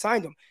 49ers even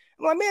signed him.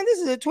 I'm like, man, this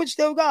is a Twitch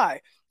tail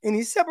guy. And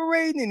he's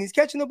separating and he's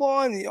catching the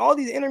ball and all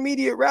these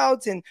intermediate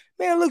routes. And,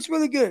 man, it looks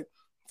really good.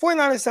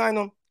 49ers signed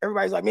him.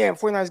 Everybody's like, man,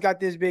 49ers got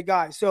this big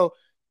guy. So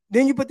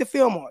then you put the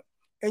film on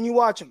and you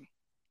watch him.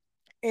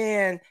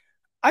 And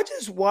I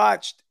just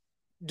watched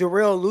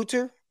Darrell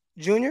Luter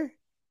Jr.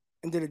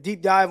 and did a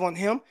deep dive on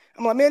him.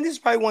 I'm like, man, this is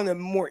probably one of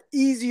the more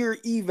easier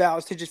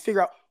evals to just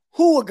figure out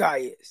who a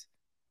guy is.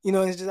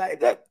 It's just like,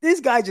 this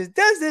guy just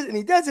does this, and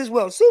he does this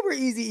well. Super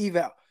easy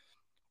eval.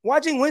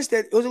 Watching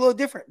Winstead, it was a little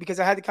different because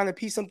I had to kind of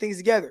piece some things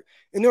together.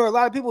 And there were a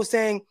lot of people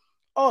saying,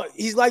 oh,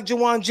 he's like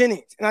Juwan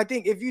Jennings. And I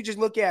think if you just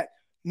look at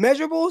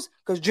measurables,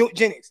 because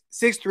Jennings,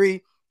 6'3",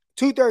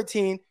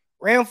 213,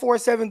 ran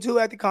 4.72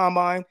 at the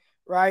combine,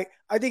 right?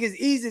 I think it's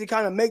easy to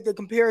kind of make the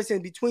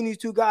comparison between these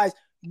two guys.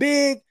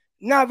 Big,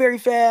 not very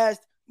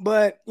fast,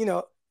 but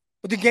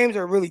the games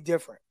are really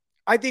different.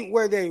 I think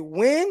where they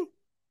win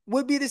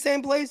would be the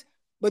same place,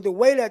 but the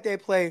way that they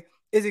play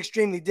is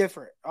extremely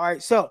different. All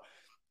right. So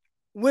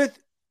with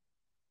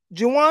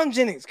Juwan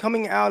Jennings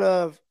coming out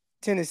of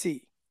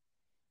Tennessee,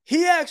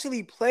 he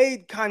actually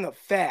played kind of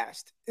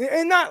fast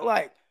and not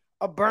like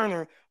a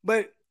burner,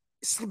 but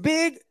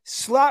big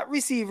slot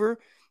receiver.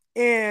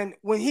 And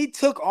when he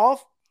took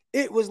off,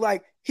 it was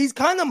like he's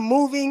kind of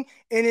moving,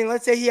 and then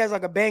let's say he has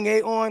like a bang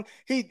 8 on.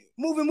 He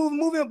moving,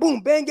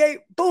 boom, bang 8,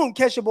 boom,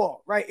 catch the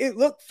ball, right? It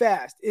looked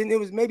fast, and it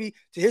was maybe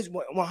to his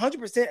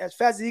 100% as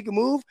fast as he could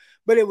move,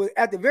 but it was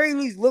at the very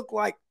least looked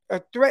like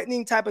a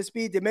threatening type of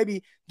speed to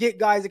maybe get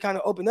guys to kind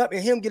of open up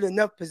and him get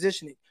enough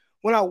positioning.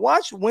 When I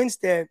watched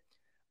Winstead,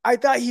 I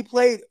thought he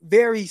played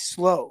very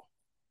slow,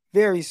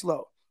 very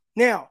slow.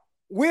 Now,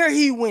 where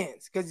he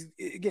wins, because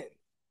again,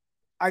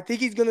 I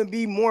think he's going to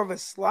be more of a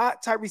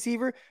slot type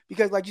receiver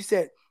because, like you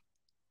said,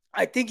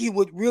 I think he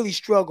would really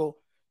struggle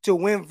to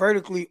win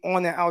vertically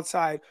on the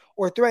outside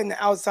or threaten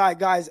the outside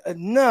guys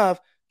enough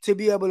to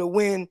be able to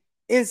win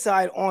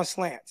inside on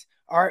slants.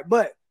 All right.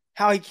 But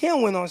how he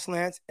can win on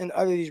slants and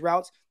other these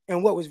routes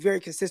and what was very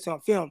consistent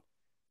on film,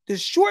 the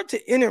short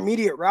to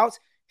intermediate routes,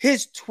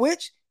 his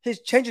twitch, his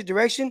change of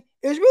direction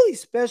is really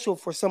special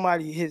for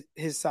somebody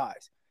his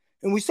size.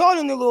 And we saw it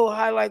in the little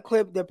highlight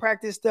clip, the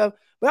practice stuff,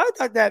 but I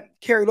thought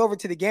that carried over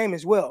to the game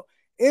as well.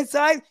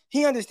 Inside,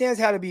 he understands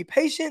how to be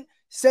patient,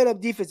 set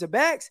up defensive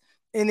backs,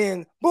 and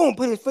then, boom,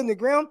 put his foot in the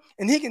ground,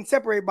 and he can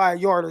separate by a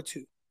yard or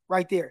two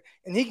right there.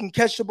 And he can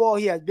catch the ball.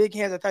 He has big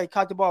hands. I thought he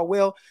caught the ball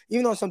well.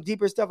 Even on some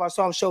deeper stuff, I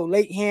saw him show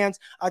late hands.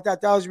 I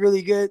thought that was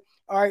really good.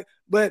 All right.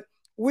 But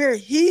where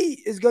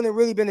he is going to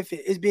really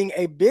benefit is being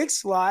a big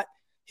slot.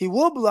 He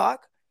will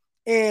block,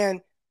 and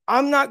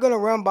I'm not going to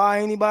run by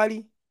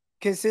anybody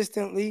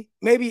consistently.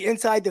 Maybe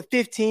inside the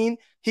 15,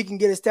 he can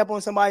get a step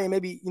on somebody and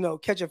maybe,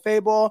 catch a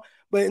fade ball.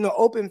 But in the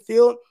open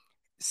field,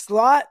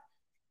 slot,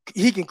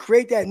 he can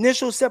create that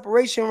initial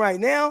separation right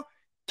now,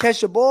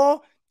 catch the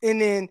ball, and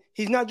then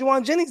he's not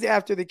Juwan Jennings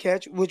after the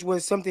catch, which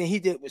was something he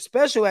did was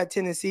special at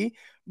Tennessee,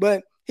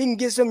 but he can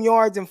get some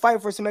yards and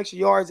fight for some extra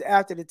yards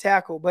after the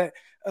tackle. But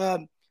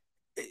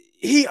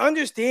he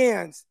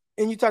understands,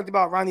 and you talked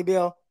about Ronnie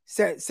Bell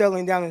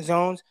settling down in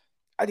zones.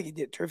 I think he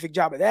did a terrific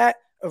job of that,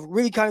 of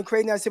really kind of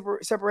creating that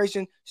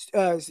separation,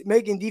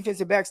 making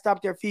defensive backs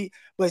stop their feet,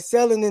 but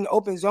settling in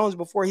open zones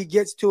before he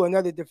gets to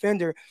another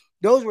defender.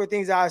 Those were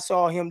things I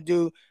saw him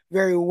do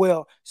very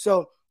well.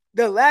 So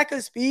the lack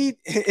of speed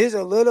is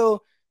a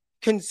little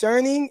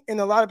concerning, and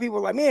a lot of people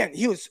are like, man,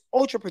 he was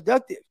ultra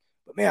productive.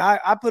 But, man,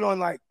 I put on,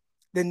 like,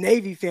 the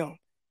Navy film.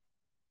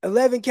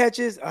 11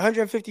 catches,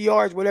 150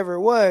 yards, whatever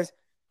it was.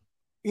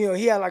 He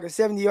had like a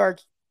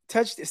 60-yard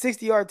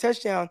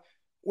touchdown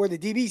where the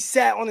DB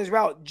sat on his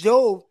route,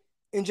 drove,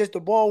 and just the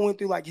ball went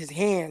through like his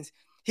hands.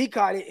 He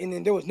caught it, and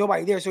then there was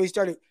nobody there, so he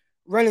started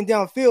running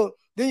downfield.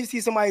 Then you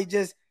see somebody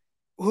just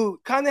who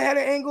kind of had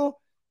an angle,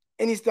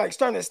 and he's like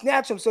starting to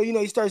snatch him. So,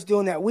 he starts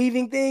doing that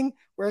weaving thing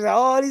where it's like,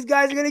 oh, these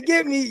guys are going to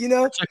get me,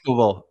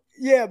 Checkable.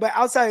 Yeah, but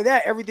outside of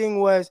that, everything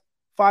was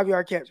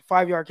 5-yard catch,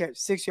 5-yard catch,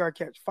 6-yard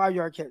catch,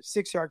 5-yard catch,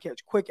 6-yard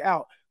catch, quick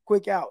out,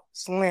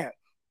 slant.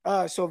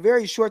 So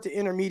very short to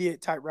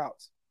intermediate type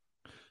routes.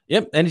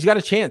 Yep, and he's got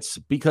a chance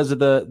because of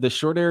the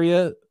short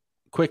area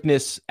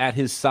quickness at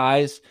his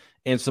size,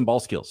 and some ball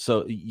skills.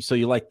 So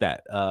you like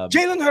that.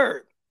 Jalen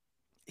Hurd.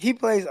 He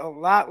plays a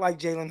lot like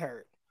Jalen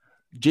Hurd.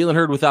 Jalen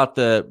Hurd without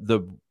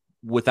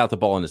the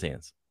ball in his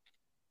hands.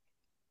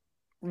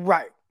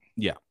 Right.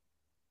 Yeah.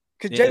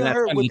 Because Jalen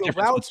Hurd with the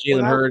routes,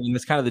 Jalen Hurd, and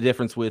that's kind of the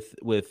difference with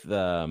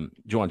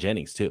Juwan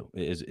Jennings too.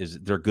 Is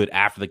they're good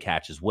after the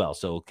catch as well.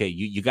 So okay,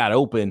 you got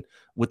open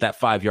with that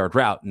 5-yard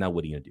route. Now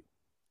what are you gonna do?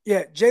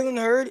 Yeah, Jalen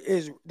Hurd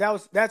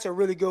that's a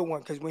really good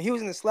one because when he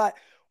was in the slot,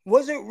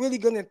 wasn't really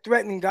going to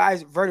threaten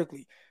guys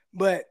vertically,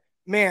 but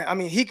man, I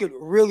mean, he could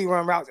really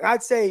run routes. And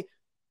I'd say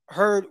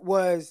Hurd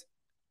was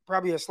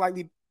probably a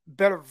slightly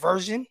better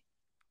version,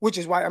 which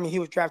is why he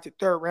was drafted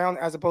 3rd round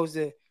as opposed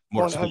to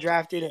going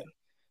undrafted,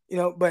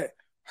 and but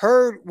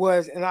Hurd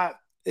was, and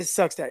it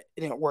sucks that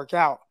it didn't work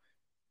out.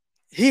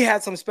 He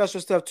had some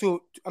special stuff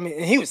too. And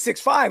he was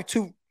 6'5",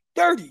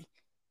 230,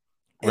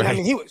 and right.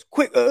 he was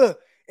quick.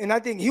 And I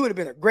think he would have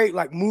been a great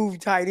move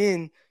tight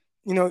end,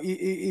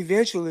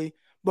 eventually.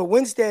 But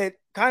Winstead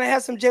kind of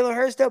has some Jalen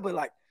Hurd stuff,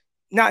 but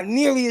not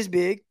nearly as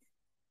big,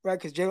 right?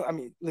 Because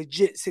Jalen,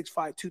 legit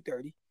 6'5",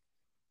 230.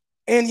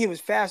 And he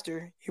was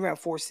faster. He ran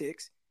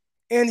 4.6.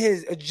 And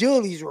his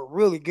agilities were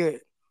really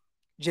good,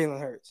 Jalen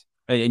Hurts.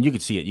 And you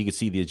could see it. You could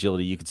see the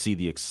agility. You could see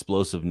the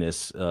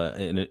explosiveness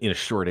in a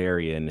short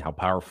area and how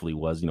powerful he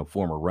was.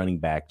 Former running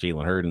back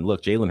Jalen Hurd. And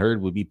look, Jalen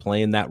Hurd would be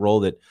playing that role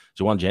that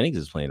Juwan Jennings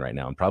is playing right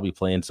now, and probably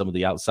playing some of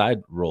the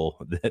outside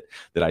role that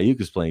Ayuk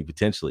is playing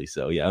potentially.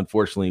 So yeah,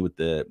 unfortunately, with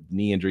the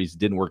knee injuries, it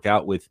didn't work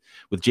out with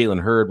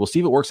Jalen Hurd. We'll see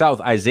if it works out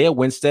with Isaiah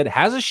Winstead.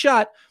 Has a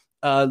shot.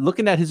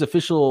 Looking at his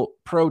official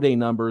pro day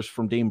numbers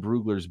from Dane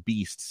Brugler's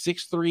Beast,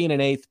 6'3" and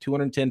an eighth,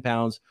 210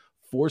 pounds,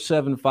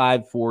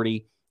 4.75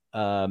 40.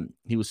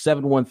 He was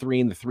 7.13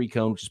 in the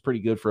 3-cone, which is pretty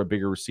good for a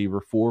bigger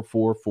receiver.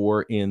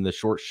 4.44 in the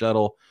short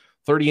shuttle,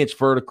 30-inch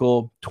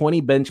vertical,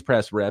 20 bench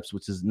press reps,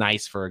 which is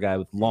nice for a guy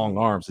with long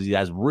arms. He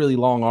has really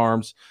long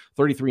arms,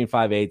 33 and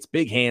 5/8,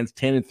 big hands,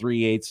 10 and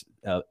 3/8,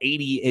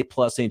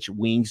 88+ inch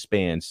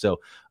wingspan.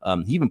 So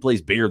he even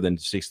plays bigger than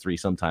 6'3"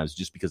 sometimes,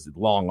 just because of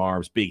long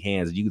arms, big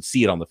hands. And you can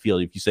see it on the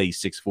field. If you say he's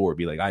 6'4", it'd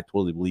be like, I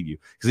totally believe you,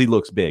 because he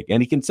looks big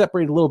and he can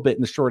separate a little bit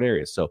in the short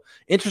areas. So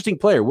interesting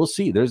player. We'll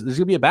see. There's going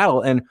to be a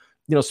battle. And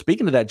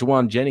speaking of that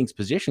Juwan Jennings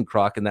position,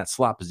 Croc, in that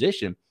slot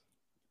position,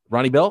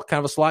 Ronnie Bell, kind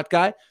of a slot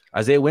guy.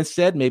 Isaiah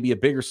Winstead, maybe a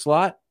bigger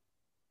slot.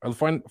 Are the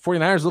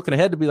 49ers looking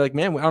ahead to be like,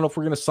 man, I don't know if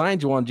we're going to sign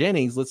Juwan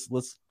Jennings.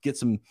 Let's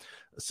get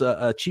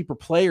a cheaper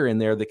player in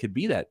there that could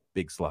be that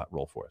big slot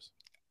role for us.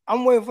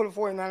 I'm waiting for the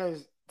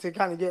 49ers to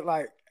kind of get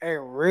a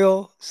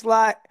real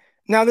slot.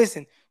 Now,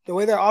 listen, the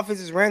way their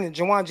offense is ran, and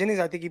Juwan Jennings,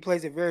 I think he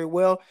plays it very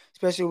well,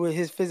 especially with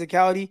his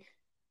physicality.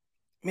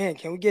 Man,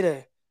 can we get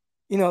a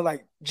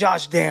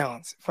Josh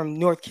Downs from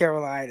North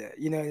Carolina?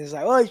 It's he's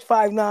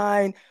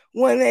 5'9",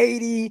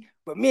 180,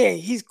 but man,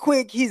 he's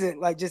quick. He's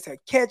just a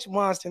catch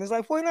monster. And it's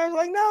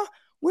 49ers no,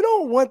 we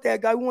don't want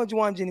that guy. We want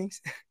Juwan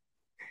Jennings.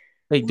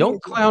 Hey,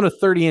 don't clown a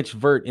 30-inch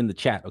vert in the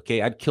chat,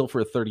 okay? I'd kill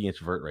for a 30-inch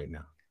vert right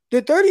now.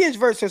 The 30-inch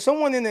vert. So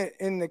someone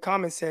in the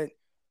comments said,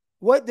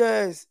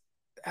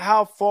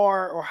 how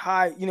far or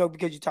high,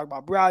 because you talk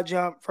about broad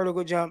jump,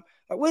 vertical jump,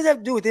 what does that have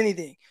to do with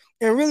anything?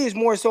 And really, it's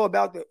more so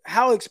about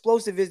how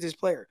explosive is this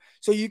player.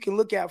 So you can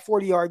look at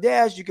 40-yard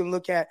dash, you can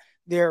look at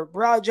their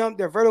broad jump,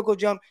 their vertical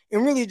jump,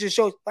 and really it just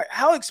shows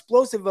how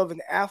explosive of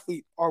an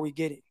athlete are we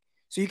getting.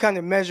 So you kind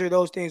of measure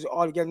those things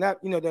all together.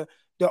 That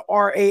the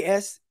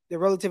RAS, the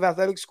relative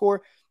athletic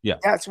score. Yeah,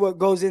 that's what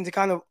goes into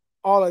kind of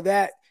all of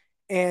that,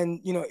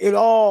 and it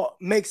all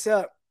makes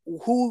up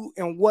who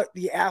and what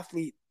the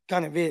athlete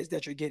kind of is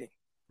that you're getting.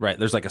 Right.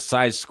 There's a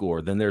size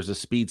score, then there's a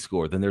speed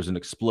score, then there's an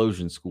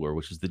explosion score,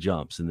 which is the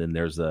jumps, and then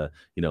there's a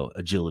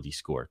agility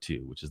score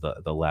too, which is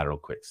the lateral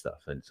quick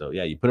stuff. And so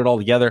yeah, you put it all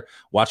together,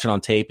 watch it on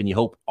tape, and you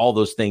hope all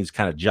those things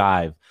kind of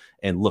jive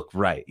and look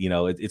right.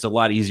 It's a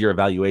lot easier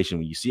evaluation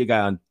when you see a guy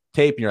on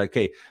tape and you're like,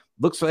 okay,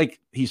 looks like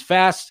he's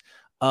fast,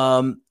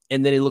 and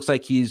then it looks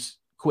like he's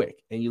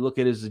quick, and you look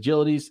at his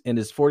agilities and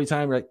his 40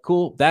 time, you're like,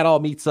 cool, that all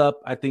meets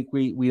up. I think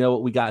we know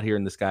what we got here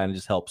in this guy, and it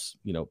just helps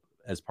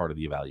as part of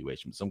the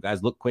evaluation. Some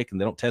guys look quick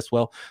and they don't test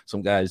well.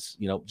 Some guys,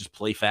 just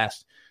play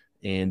fast,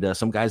 and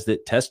some guys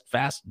that test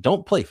fast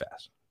don't play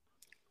fast.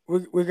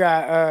 We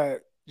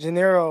got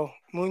Gennaro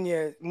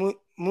Muniz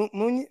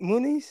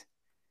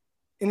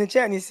in the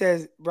chat, and he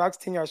says Brock's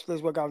 10-yard split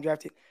is what got him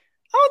drafted.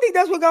 I don't think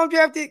that's what got him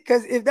drafted,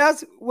 because if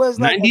that was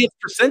 90th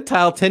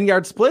percentile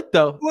 10-yard split,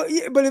 though. Well,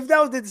 yeah, but if that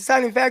was the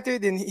deciding factor,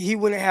 then he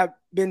wouldn't have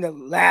been the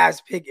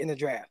last pick in the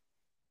draft.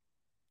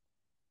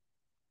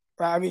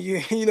 Right? I mean,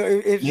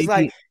 if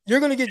it's you're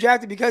going to get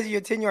drafted because of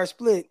your 10-yard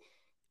split,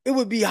 it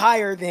would be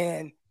higher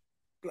than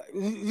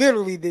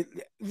literally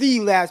the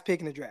last pick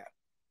in the draft.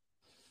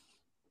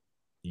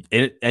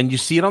 And you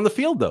see it on the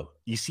field, though.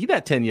 You see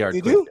that 10-yard.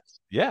 You do?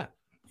 Yeah.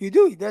 You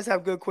do. He does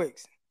have good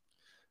quicks.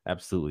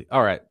 Absolutely.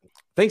 All right.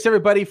 Thanks,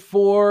 everybody,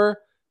 for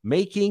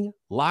making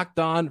Locked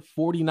On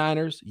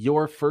 49ers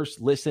your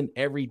first listen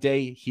every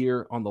day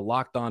here on the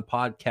Locked On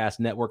Podcast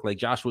Network. Like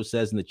Joshua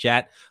says in the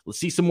chat, let's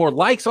see some more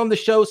likes on the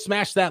show.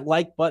 Smash that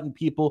like button,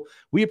 people.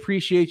 We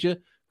appreciate you.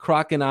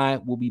 Croc and I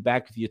will be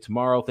back with you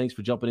tomorrow. Thanks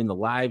for jumping in the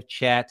live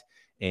chat,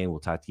 and we'll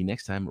talk to you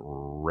next time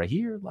right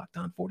here, Locked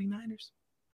On 49ers.